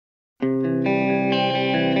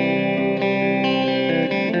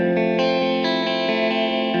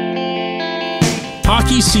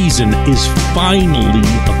hockey season is finally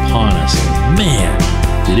upon us. Man,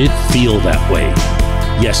 did it feel that way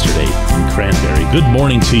yesterday in Cranberry. Good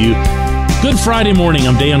morning to you. Good Friday morning.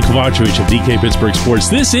 I'm Dejan Kovacevic of DK Pittsburgh Sports.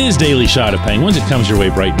 This is Daily Shot of Penguins. It comes your way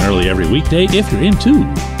bright and early every weekday. If you're into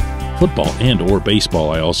football and or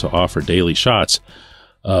baseball, I also offer daily shots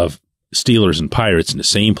of Steelers and Pirates in the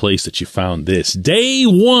same place that you found this. Day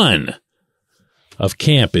one of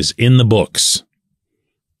camp is in the books.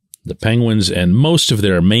 The Penguins and most of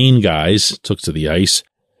their main guys took to the ice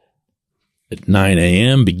at 9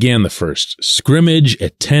 a.m., began the first scrimmage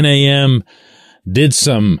at 10 a.m., did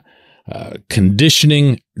some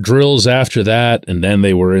conditioning drills after that, and then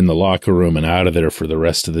they were in the locker room and out of there for the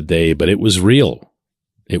rest of the day. But it was real.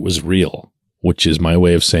 It was real, which is my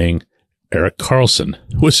way of saying Erik Karlsson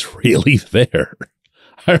was really there.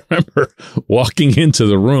 I remember walking into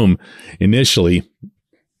the room initially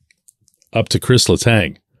up to Chris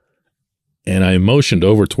Letang, and I motioned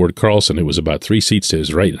over toward Karlsson, who was about 3 seats to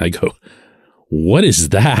his right, and I go, "What is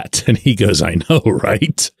that?" And he goes, "I know,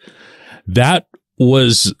 right?" That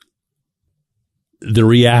was the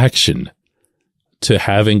reaction to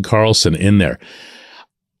having Karlsson in there.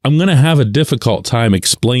 I'm going to have a difficult time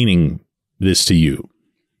explaining this to you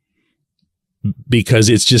because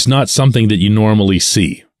it's just not something that you normally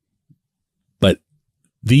see. But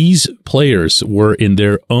these players were in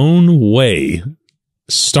their own way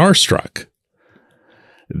starstruck.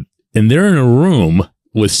 And they're in a room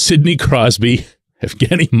with Sidney Crosby,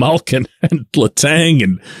 Evgeny Malkin, and Letang,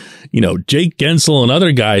 and Jake Gensel and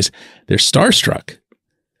other guys. They're starstruck.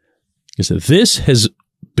 Because this has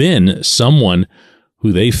been someone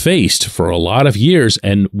who they faced for a lot of years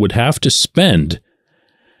and would have to spend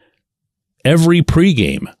every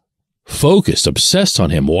pregame focused, obsessed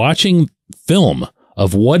on him, watching film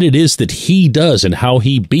of what it is that he does and how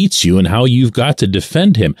he beats you and how you've got to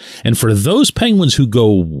defend him. And for those Penguins who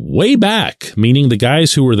go way back, meaning the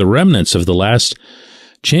guys who were the remnants of the last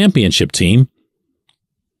championship team,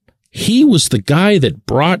 he was the guy that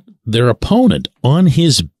brought their opponent on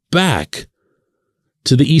his back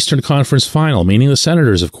to the Eastern Conference Final, meaning the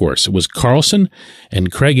Senators, of course. It was Karlsson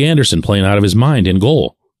and Craig Anderson playing out of his mind in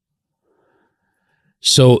goal.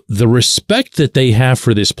 So the respect that they have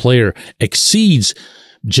for this player exceeds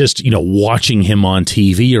just, watching him on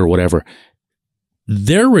TV or whatever.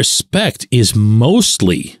 Their respect is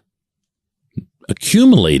mostly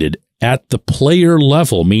accumulated at the player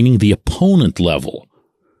level, meaning the opponent level.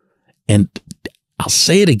 And I'll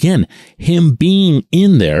say it again, him being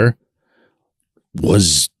in there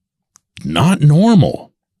was not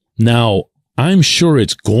normal. Now, I'm sure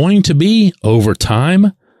it's going to be over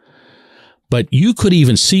time, but you could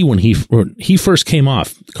even see when he first came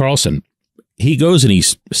off, Karlsson, he goes and he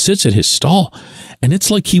sits at his stall, and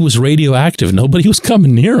it's like he was radioactive. Nobody was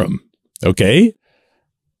coming near him, okay?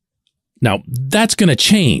 Now, that's going to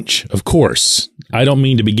change, of course. I don't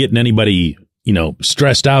mean to be getting anybody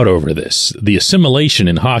stressed out over this. The assimilation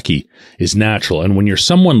in hockey is natural. And when you're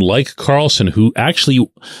someone like Karlsson, who actually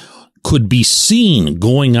could be seen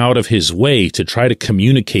going out of his way to try to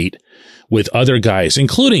communicate with other guys,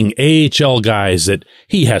 including AHL guys that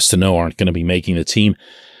he has to know aren't going to be making the team,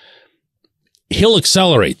 he'll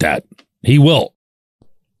accelerate that. He will.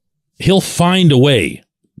 He'll find a way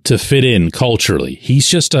to fit in culturally. He's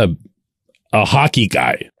just a hockey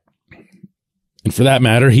guy. And for that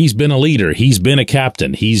matter, he's been a leader. He's been a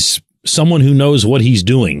captain. He's someone who knows what he's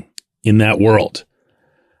doing in that world.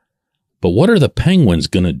 But what are the Penguins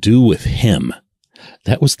going to do with him?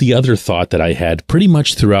 That was the other thought that I had pretty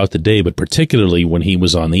much throughout the day, but particularly when he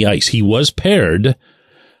was on the ice. He was paired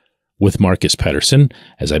with Marcus Pettersson,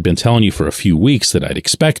 as I've been telling you for a few weeks that I'd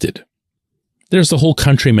expected. There's the whole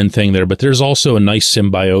countryman thing there, but there's also a nice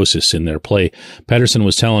symbiosis in their play. Pettersson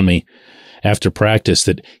was telling me after practice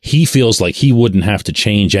that he feels like he wouldn't have to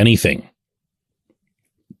change anything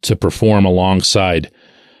to perform alongside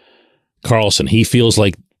Karlsson. He feels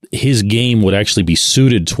like his game would actually be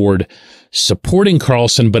suited toward supporting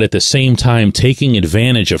Karlsson, but at the same time taking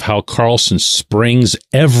advantage of how Karlsson springs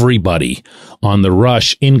everybody on the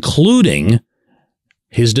rush, including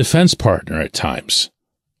his defense partner at times.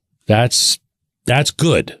 That's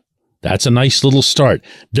good. That's a nice little start.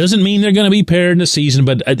 Doesn't mean they're going to be paired in the season,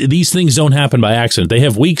 but these things don't happen by accident. They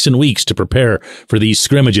have weeks and weeks to prepare for these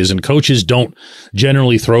scrimmages, and coaches don't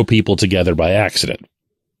generally throw people together by accident.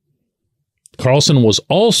 Karlsson was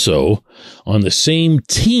also on the same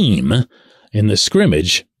team in the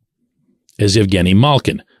scrimmage as Evgeny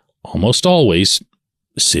Malkin. Almost always,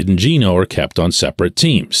 Sid and Gino are kept on separate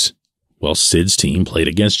teams. Well, Sid's team played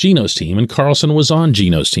against Gino's team, and Karlsson was on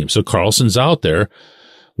Gino's team. So Karlsson's out there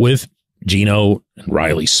with Gino and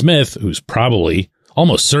Riley Smith, who's probably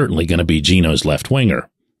almost certainly going to be Gino's left winger.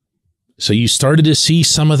 So you started to see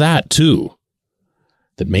some of that too.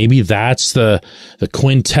 That maybe that's the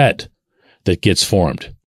quintet that gets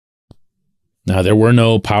formed. Now, there were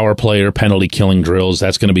no power play or penalty killing drills.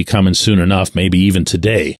 That's going to be coming soon enough, maybe even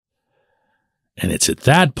today. And it's at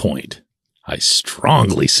that point, I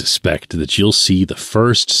strongly suspect that you'll see the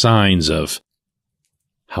first signs of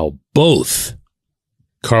how both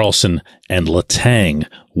Karlsson and Letang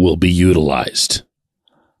will be utilized.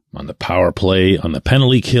 On the power play, on the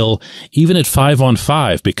penalty kill, even at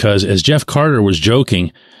 5-on-5, because as Jeff Carter was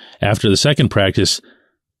joking after the second practice,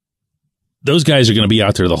 those guys are going to be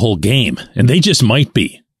out there the whole game, and they just might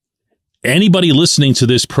be. Anybody listening to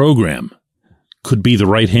this program could be the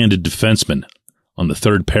right-handed defenseman on the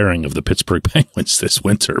third pairing of the Pittsburgh Penguins this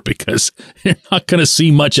winter, because you're not going to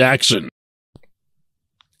see much action.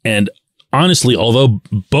 And honestly, although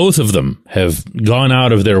both of them have gone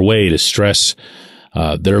out of their way to stress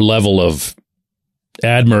their level of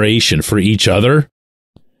admiration for each other,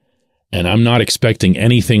 and I'm not expecting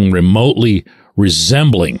anything remotely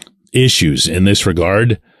resembling issues in this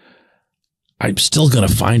regard, I'm still going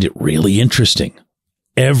to find it really interesting.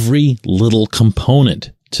 Every little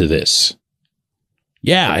component to this.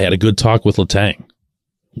 Yeah, I had a good talk with Letang.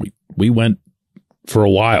 We went for a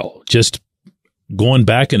while, just going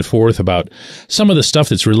back and forth about some of the stuff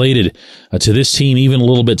that's related to this team, even a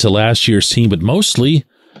little bit to last year's team, but mostly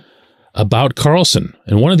about Karlsson.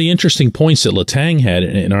 And one of the interesting points that Letang had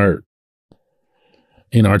in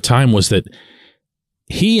our time was that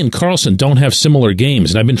he and Karlsson don't have similar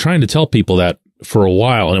games. And I've been trying to tell people that for a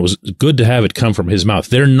while, and it was good to have it come from his mouth.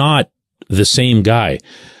 They're not the same guy.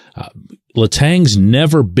 Letang's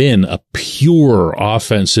never been a pure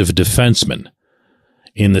offensive defenseman,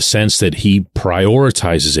 in the sense that he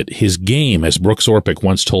prioritizes it. His game, as Brooks Orpik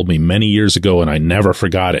once told me many years ago, and I never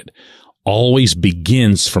forgot it, always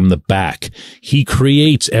begins from the back. He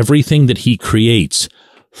creates everything that he creates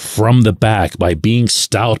from the back by being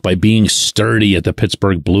stout, by being sturdy at the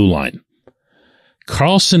Pittsburgh blue line.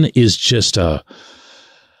 Karlsson is just a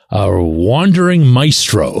wandering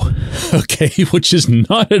maestro, okay, which is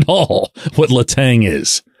not at all what Letang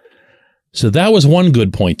is. So that was one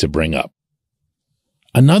good point to bring up.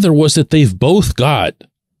 Another was that they've both got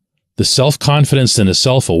the self-confidence and the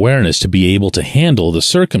self-awareness to be able to handle the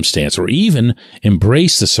circumstance or even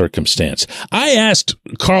embrace the circumstance. I asked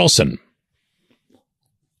Karlsson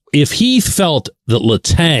if he felt that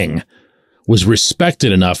Letang was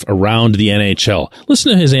respected enough around the NHL.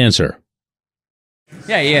 Listen to his answer.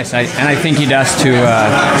 Yeah, he is, and I think he does too.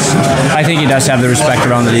 I think he does have the respect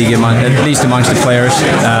around the league, at least amongst the players.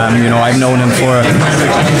 I've known him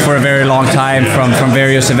for a very long time from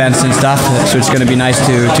various events and stuff. So it's going to be nice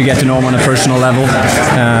to get to know him on a personal level.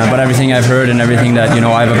 But everything I've heard and everything that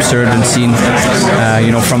I've observed and seen,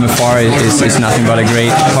 from afar is nothing but a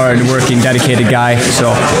great, hard-working, dedicated guy.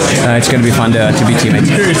 So it's going to be fun to be teammates.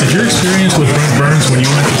 I'm curious, did your experience with Brent Burns when you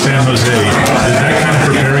went to San Jose, did that kind of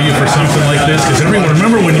prepare you for something like this? Because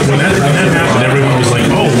remember when that happened, everyone was like,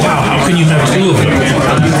 oh, wow, how can you have two of them?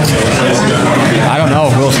 I don't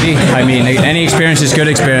know. We'll see. I mean, any experience is good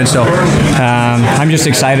experience. So I'm just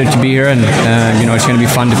excited to be here, and it's going to be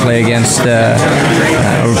fun to play against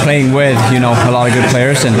or playing with a lot of good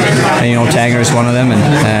players, and Tanger is one of them, and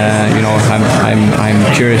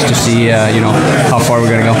I'm curious to see how far we're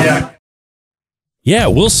going to go. Yeah,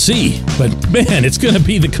 we'll see. But man, it's going to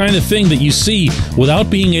be the kind of thing that you see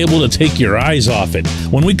without being able to take your eyes off it.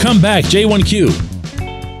 When we come back, J1Q.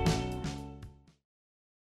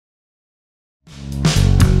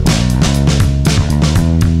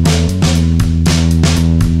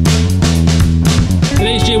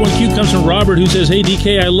 Today's J1Q comes from Robert, who says, "Hey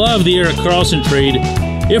DK, I love the Erik Karlsson trade.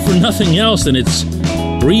 If for nothing else, then it's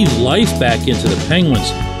breathed life back into the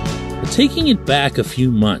Penguins. But taking it back a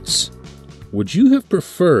few months, would you have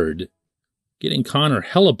preferred getting Connor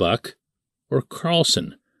Hellebuyck or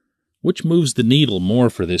Karlsson? Which moves the needle more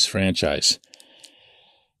for this franchise?"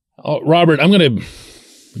 Oh, Robert, I'm going to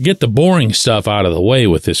get the boring stuff out of the way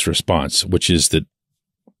with this response, which is that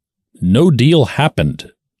no deal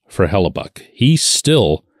happened for Hellebuyck. He's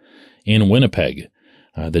still in Winnipeg.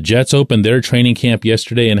 The Jets opened their training camp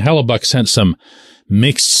yesterday, and Hellebuyck sent some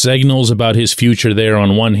mixed signals about his future there.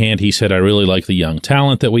 On one hand, he said, "I really like the young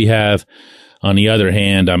talent that we have." On the other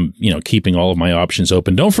hand, I'm, keeping all of my options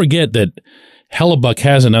open. Don't forget that Hellebuyck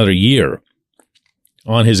has another year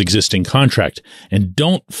on his existing contract. And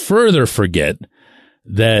don't further forget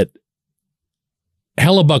that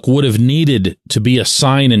Hellebuyck would have needed to be a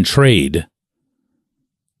sign and trade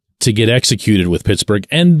to get executed with Pittsburgh.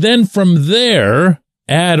 And then from there,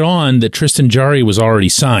 add on that Tristan Jarry was already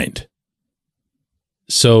signed.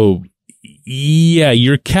 So, yeah,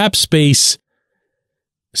 your cap space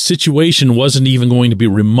situation wasn't even going to be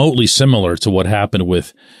remotely similar to what happened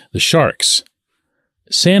with the Sharks.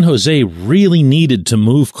 San Jose really needed to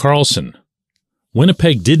move Karlsson.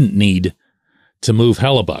 Winnipeg didn't need to move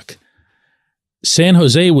Hellebuck. San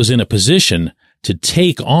Jose was in a position to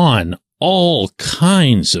take on all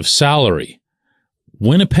kinds of salary.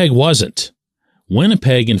 Winnipeg wasn't.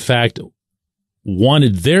 Winnipeg, in fact,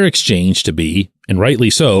 wanted their exchange to be, and rightly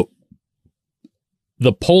so,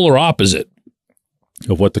 the polar opposite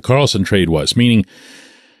of what the Karlsson trade was, meaning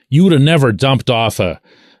you would have never dumped off a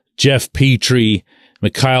Jeff Petrie,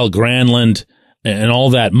 Mikael Granlund, and all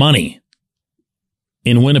that money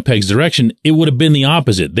in Winnipeg's direction. It would have been the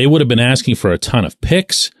opposite. They would have been asking for a ton of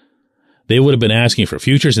picks. They would have been asking for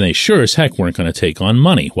futures, and they sure as heck weren't going to take on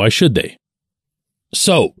money. Why should they?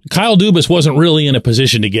 So Kyle Dubas wasn't really in a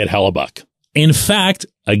position to get Hellebuck. In fact,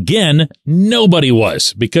 again, nobody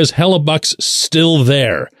was, because Hellebuck's still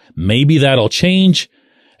there. Maybe that'll change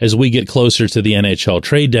as we get closer to the NHL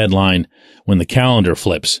trade deadline when the calendar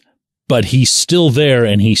flips. But he's still there,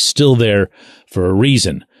 and he's still there for a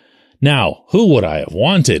reason. Now, who would I have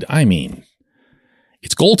wanted? I mean,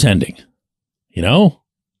 it's goaltending. You know?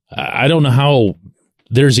 I don't know how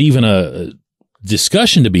there's even a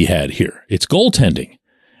discussion to be had here. It's goaltending.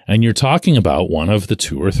 And you're talking about one of the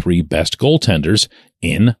 2 or 3 best goaltenders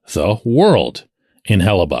in the world in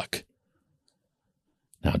Hellebuck.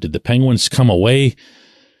 Now, did the Penguins come away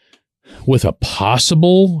with a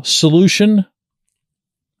possible solution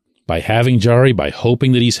by having Jari, by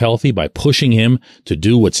hoping that he's healthy, by pushing him to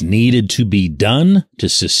do what's needed to be done to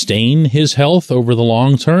sustain his health over the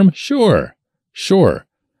long term? Sure.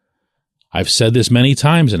 I've said this many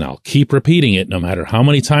times, and I'll keep repeating it no matter how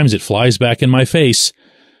many times it flies back in my face.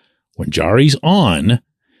 When Jari's on,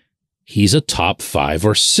 he's a top 5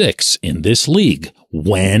 or 6 in this league.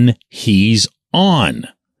 When he's on,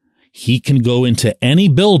 he can go into any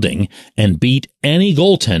building and beat any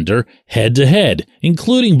goaltender head to head,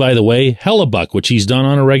 including, by the way, Hellebuck, which he's done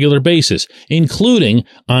on a regular basis, including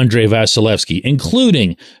Andrei Vasilevsky,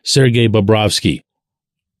 including Sergei Bobrovsky.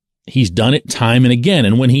 He's done it time and again.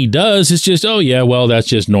 And when he does, it's just, oh, yeah, well, that's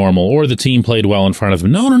just normal. Or the team played well in front of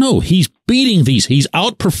him. No. He's beating these. He's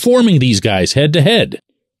outperforming these guys head to head.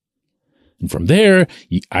 And from there,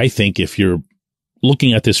 I think if you're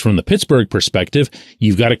looking at this from the Pittsburgh perspective,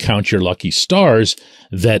 you've got to count your lucky stars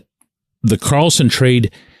that the Karlsson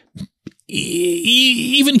trade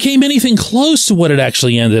even came anything close to what it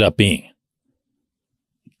actually ended up being.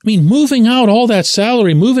 I mean, moving out all that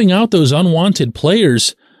salary, moving out those unwanted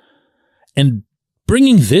players, and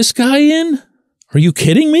bringing this guy in? Are you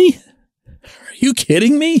kidding me?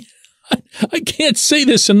 I can't say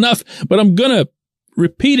this enough, but I'm going to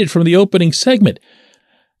repeat it from the opening segment.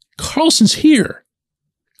 Karlsson's here.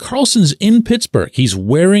 Karlsson's in Pittsburgh. He's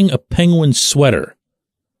wearing a Penguin sweater.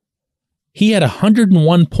 He had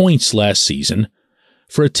 101 points last season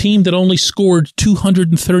for a team that only scored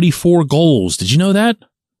 234 goals. Did you know that?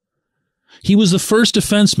 He was the first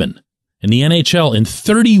defenseman in the NHL in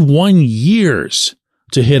 31 years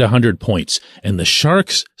to hit 100 points. And the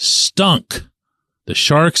Sharks stunk. The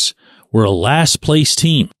Sharks were a last-place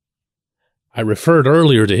team. I referred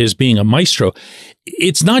earlier to his being a maestro.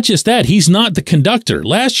 It's not just that. He's not the conductor.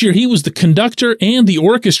 Last year, he was the conductor and the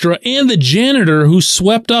orchestra and the janitor who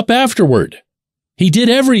swept up afterward. He did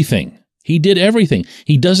everything. He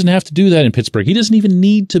doesn't have to do that in Pittsburgh. He doesn't even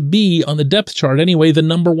need to be on the depth chart anyway, the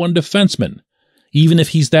number 1 defenseman, even if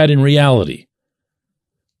he's that in reality.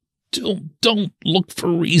 Don't look for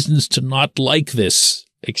reasons to not like this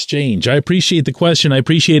exchange. I appreciate the question. I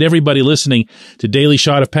appreciate everybody listening to Daily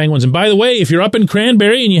Shot of Penguins. And by the way, if you're up in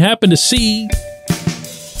Cranberry and you happen to see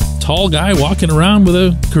a tall guy walking around with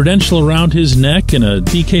a credential around his neck and a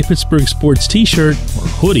DK Pittsburgh Sports t-shirt or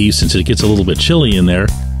hoodie, since it gets a little bit chilly in there,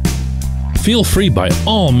 feel free by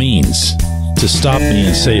all means to stop me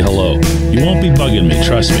and say hello. You won't be bugging me,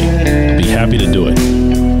 trust me. I'll be happy to do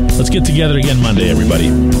it. Let's get together again Monday,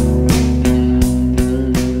 everybody.